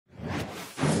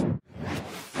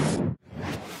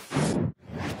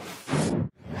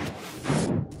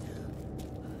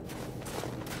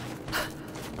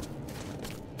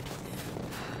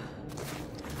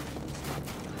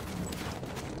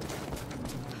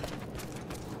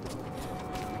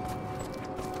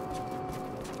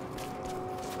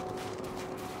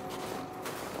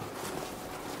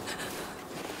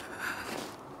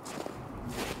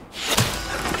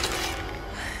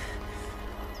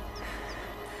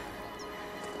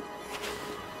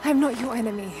I'm not your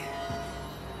enemy.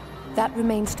 That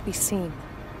remains to be seen.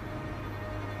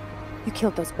 You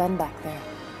killed those men back there.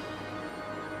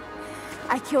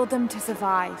 I killed them to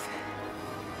survive.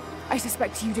 I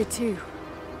suspect you did too.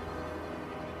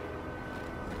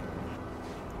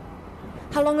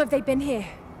 How long have they been here?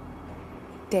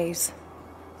 Days,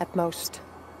 at most.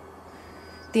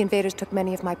 The invaders took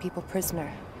many of my people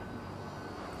prisoner.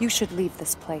 You should leave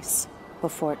this place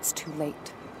before it's too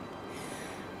late.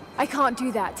 I can't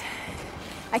do that.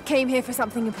 I came here for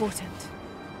something important.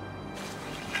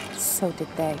 So did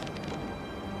they.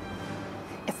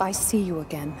 If I see you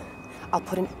again, I'll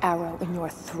put an arrow in your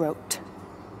throat.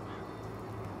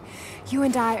 You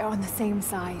and I are on the same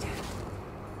side.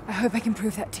 I hope I can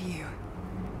prove that to you.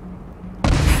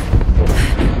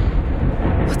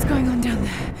 What's going on down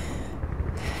there?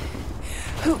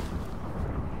 Who?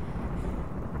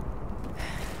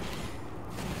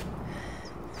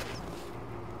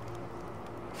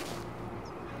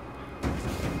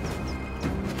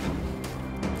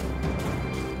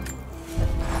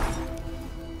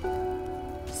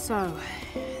 So,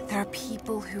 there are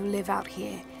people who live out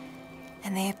here,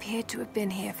 and they appear to have been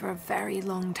here for a very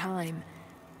long time,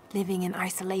 living in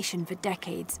isolation for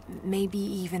decades, maybe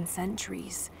even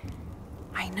centuries.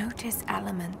 I notice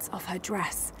elements of her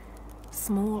dress,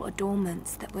 small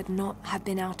adornments that would not have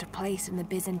been out of place in the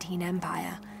Byzantine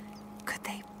Empire. Could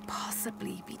they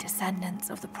possibly be descendants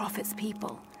of the Prophet's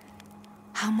people?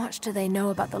 How much do they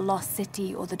know about the Lost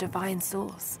City or the Divine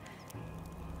Source?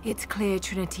 It's clear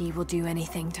Trinity will do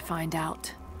anything to find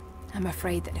out. I'm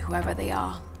afraid that whoever they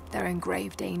are, they're in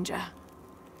grave danger.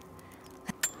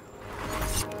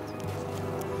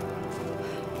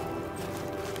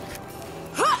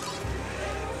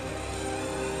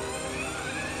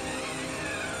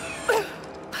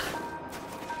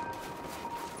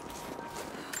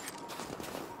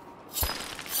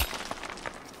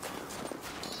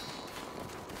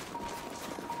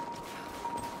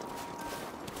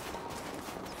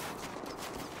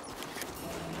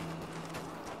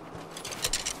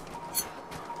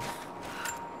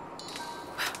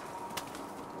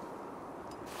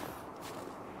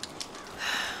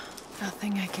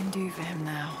 Nothing I can do for him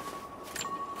now.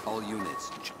 All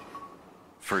units.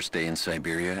 First day in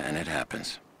Siberia, and it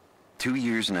happens. 2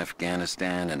 years in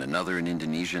Afghanistan and another in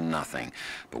Indonesia, nothing.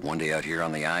 But one day out here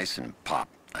on the ice, and pop,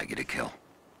 I get a kill.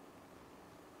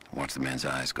 Watch the man's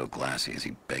eyes go glassy as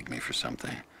he begged me for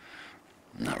something.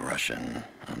 Not Russian,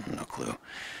 no clue.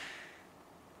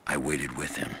 I waited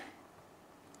with him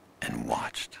and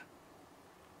watched.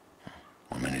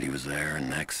 1 minute he was there, and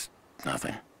next,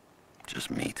 nothing.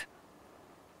 Just meat.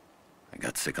 I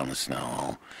got sick on the snow,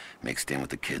 all mixed in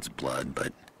with the kid's blood,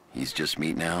 but he's just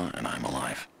meat now, and I'm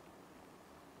alive.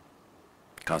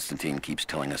 Constantine keeps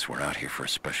telling us we're out here for a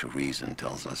special reason,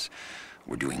 tells us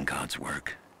we're doing God's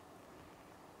work.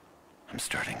 I'm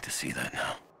starting to see that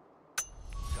now.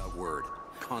 Got word.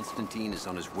 Constantine is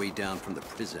on his way down from the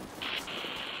prison.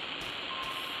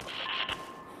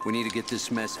 We need to get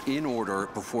this mess in order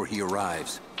before he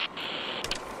arrives.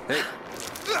 Hey!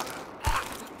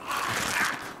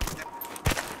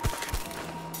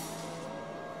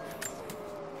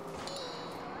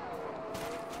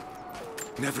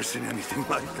 Never seen anything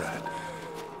like that.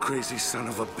 Crazy son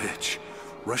of a bitch.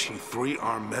 Rushing 3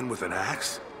 armed men with an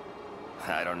axe?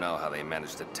 I don't know how they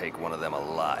managed to take one of them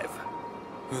alive.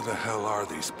 Who the hell are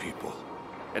these people?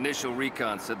 Initial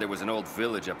recon said there was an old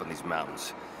village up in these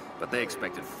mountains, but they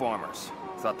expected farmers.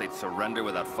 Thought they'd surrender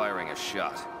without firing a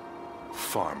shot.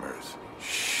 Farmers?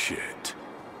 Shit.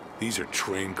 These are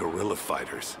trained guerrilla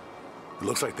fighters. It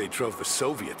looks like they drove the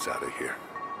Soviets out of here.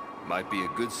 Might be a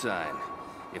good sign.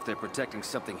 If they're protecting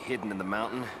something hidden in the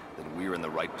mountain, then we're in the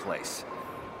right place.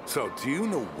 So, do you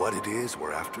know what it is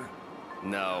we're after?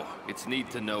 No, it's need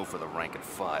to know for the rank and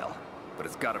file. But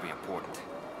it's gotta be important.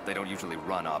 They don't usually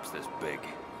run ops this big.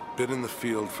 Been in the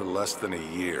field for less than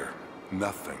a year.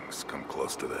 Nothing's come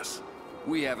close to this.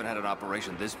 We haven't had an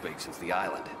operation this big since the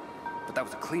island. But that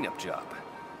was a cleanup job.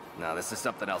 Now this is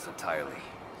something else entirely.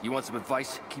 You want some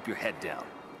advice? Keep your head down.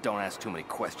 Don't ask too many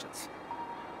questions.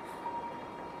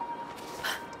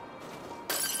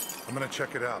 I'm gonna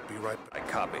check it out. Be right back. I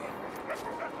copy.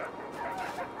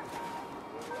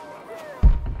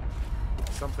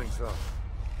 Something's up.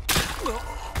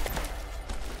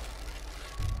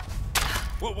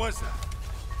 What was that?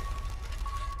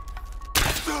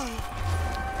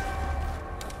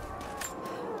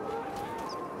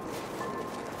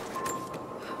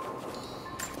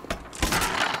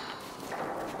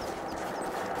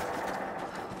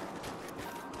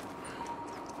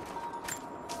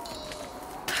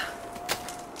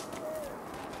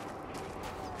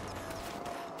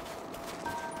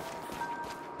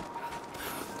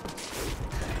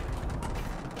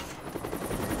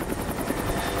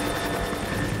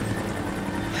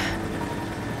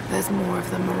 there's more of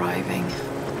them arriving.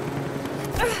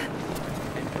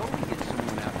 Until we get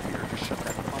someone out here to shut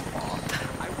that pump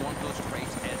off, I want those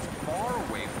crates as far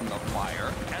away from the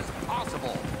fire as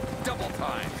possible. Double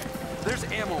time. There's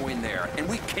ammo in there, and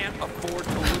we can't afford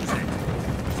to lose it.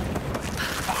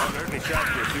 I've heard me shout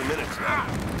for a few minutes now.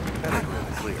 That ain't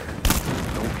really clear.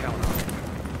 Don't count on it.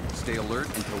 Stay alert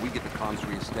until we get the comms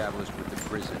re-established with the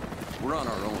prison. We're on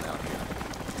our own out here.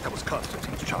 That was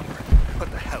Constantine's chopper. What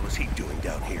the hell is he doing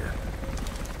down here?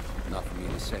 Not for me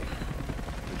to say.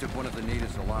 We took one of the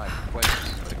natives alive for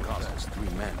questioning, but it cost us 3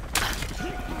 men.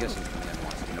 I'm guessing the command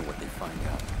wants to know what they find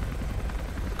out.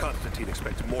 Constantine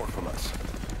expects more from us.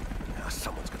 Now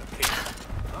someone's gonna pay him.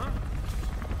 Huh?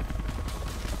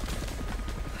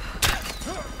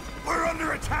 We're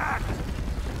under attack!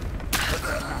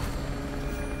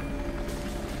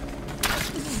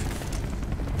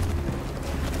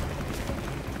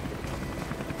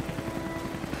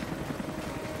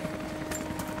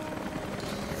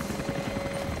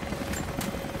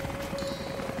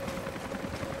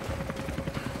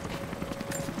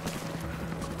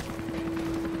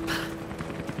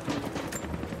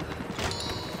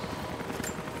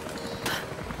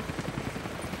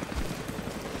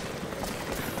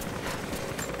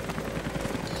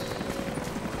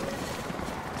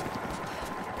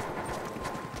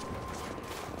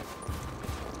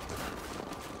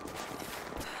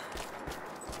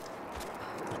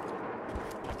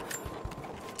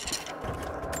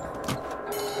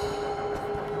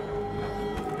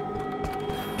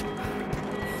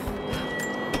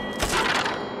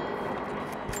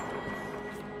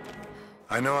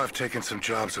 I know I've taken some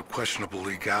jobs of questionable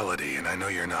legality, and I know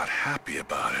you're not happy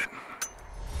about it.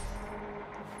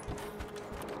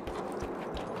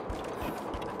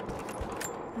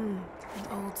 An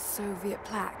old Soviet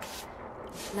plaque.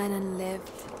 Lenin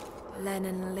lived,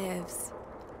 Lenin lives.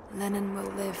 Lenin will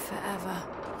live forever.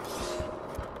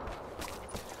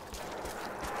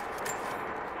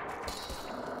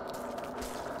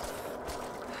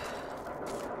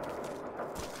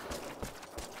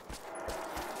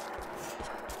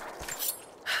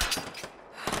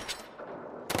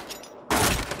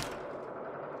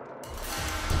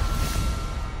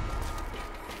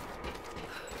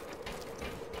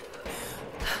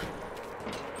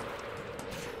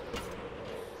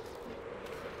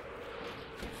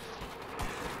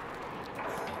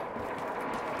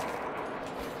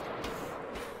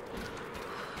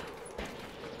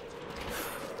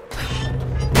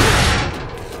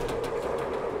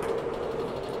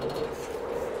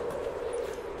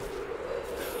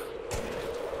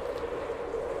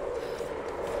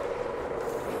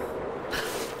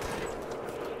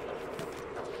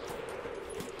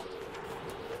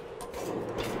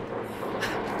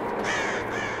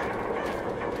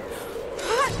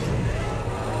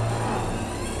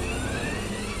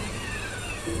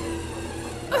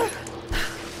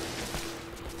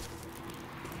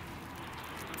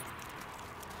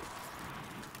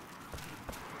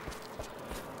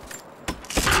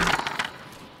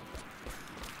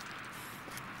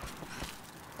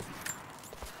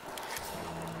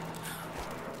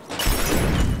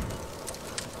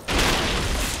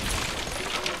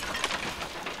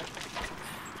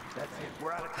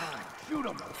 We're out of time. Shoot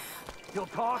him! He'll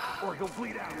talk or he'll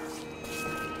bleed out. Put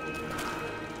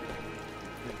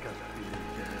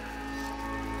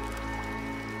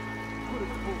it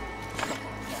full.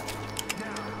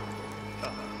 Now.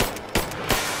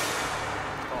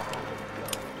 Oh, go.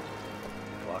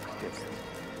 Clock's ticking.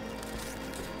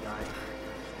 Guy.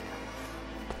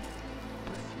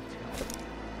 Listen to me.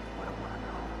 What I want to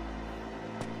know.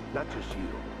 Not just you.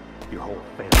 Your whole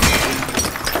family.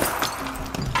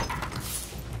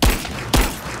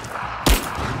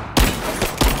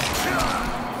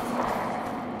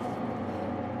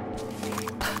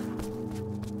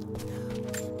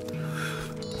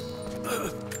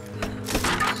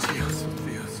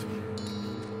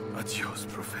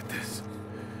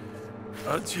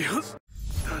 Adios.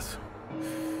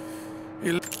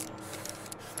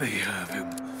 They have him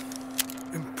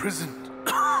imprisoned.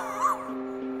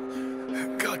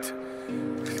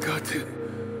 Got it.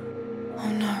 Oh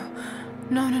no.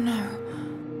 No.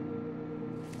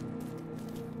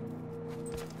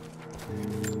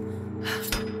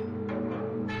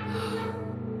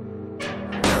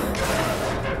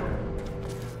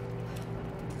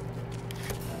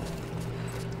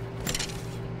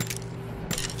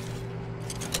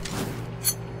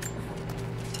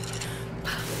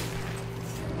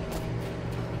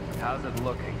 How's it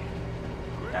looking?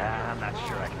 I'm not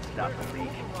sure I can stop the leak.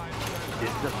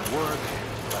 This doesn't work.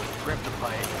 Let's grip the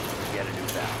pipe and get a new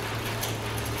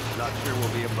valve. Not sure we'll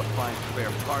be able to find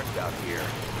spare parts out here.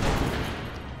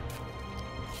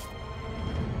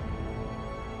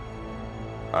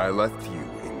 I left you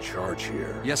in charge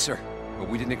here. Yes, sir. But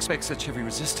we didn't expect such heavy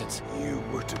resistance. You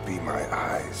were to be my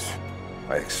eyes.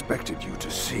 I expected you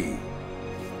to see.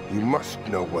 You must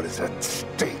know what is at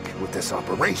stake with this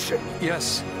operation.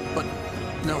 Yes, but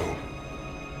no.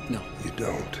 No. You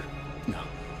don't. No.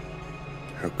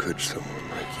 How could someone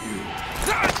like you?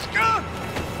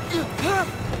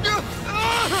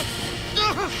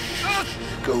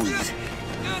 Go easy.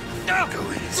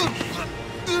 Go easy.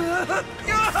 Don't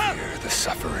fear the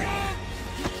suffering.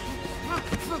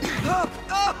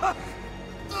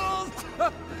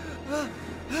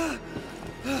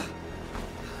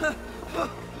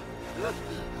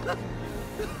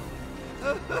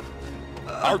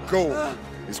 Our goal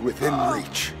is within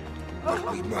reach,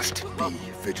 but we must be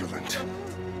vigilant.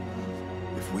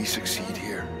 If we succeed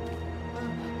here,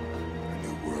 a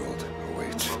new world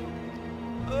awaits.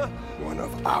 One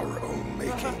of our own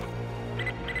making.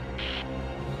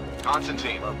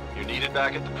 Constantine, you're needed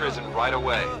back at the prison right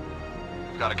away.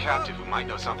 We've got a captive who might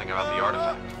know something about the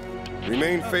artifact.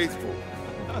 Remain faithful.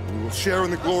 We will share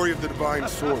in the glory of the divine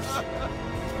source.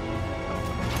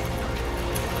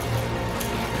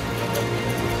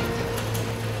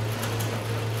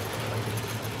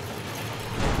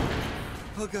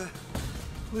 Okay,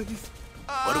 please.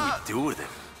 What do we do with him?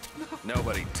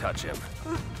 Nobody touch him.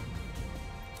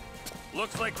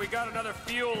 Looks like we got another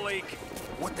fuel leak.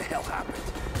 What the hell happened?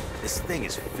 This thing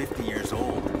is 50 years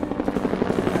old.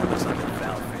 That looks like a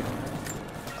valve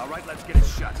failure. All right, let's get it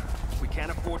shut. We can't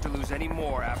afford to lose any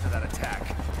more after that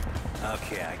attack.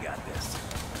 Okay, I got this.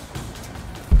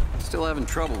 Still having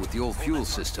trouble with the old fuel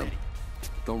system.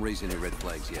 Don't raise any red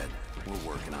flags yet. We're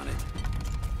working on it.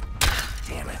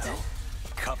 Damn it.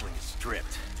 Coupling is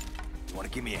stripped. You want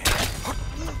to give me a hand?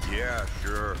 Yeah,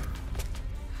 sure.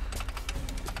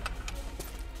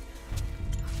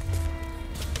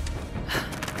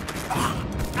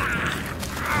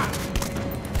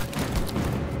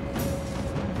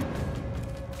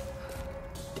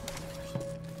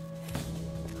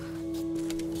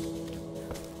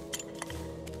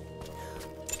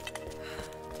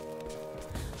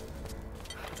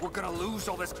 We're gonna lose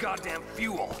all this goddamn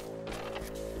fuel.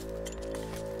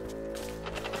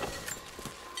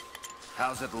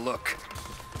 How's it look?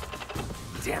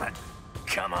 Damn it.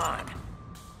 Come on.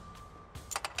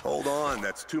 Hold on,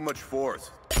 that's too much force.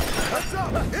 We're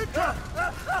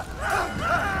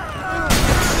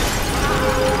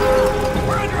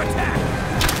under attack!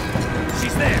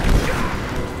 She's there!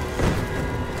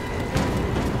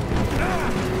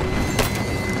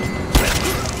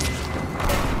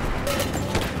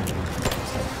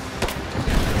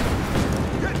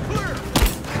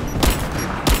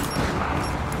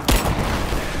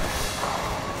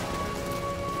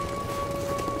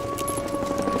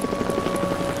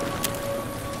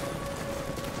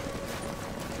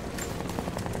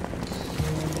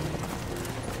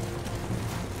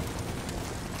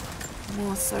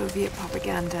 More Soviet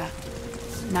propaganda.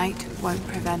 Night won't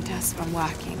prevent us from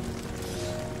working.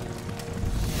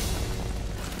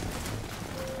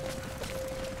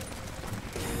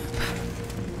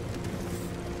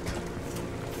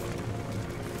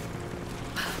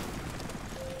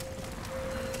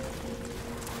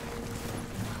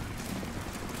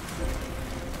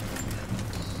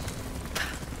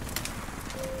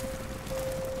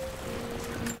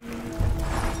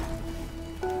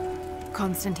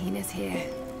 Constantine is here.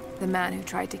 The man who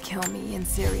tried to kill me in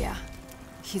Syria.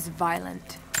 He's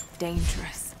violent,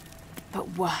 dangerous, but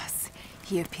worse,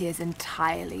 he appears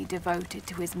entirely devoted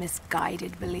to his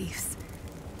misguided beliefs.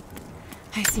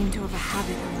 I seem to have a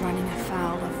habit of running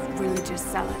afoul of religious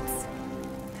zealots.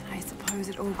 And I suppose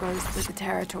it all goes with the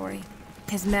territory.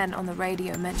 His men on the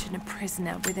radio mention a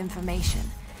prisoner with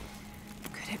information.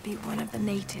 Could it be one of the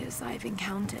natives I've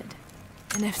encountered?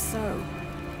 And if so,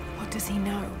 what does he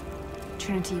know?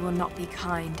 Trinity will not be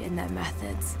kind in their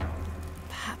methods.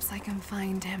 Perhaps I can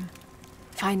find him.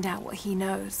 Find out what he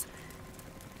knows.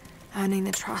 Earning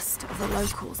the trust of the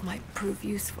locals might prove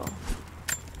useful.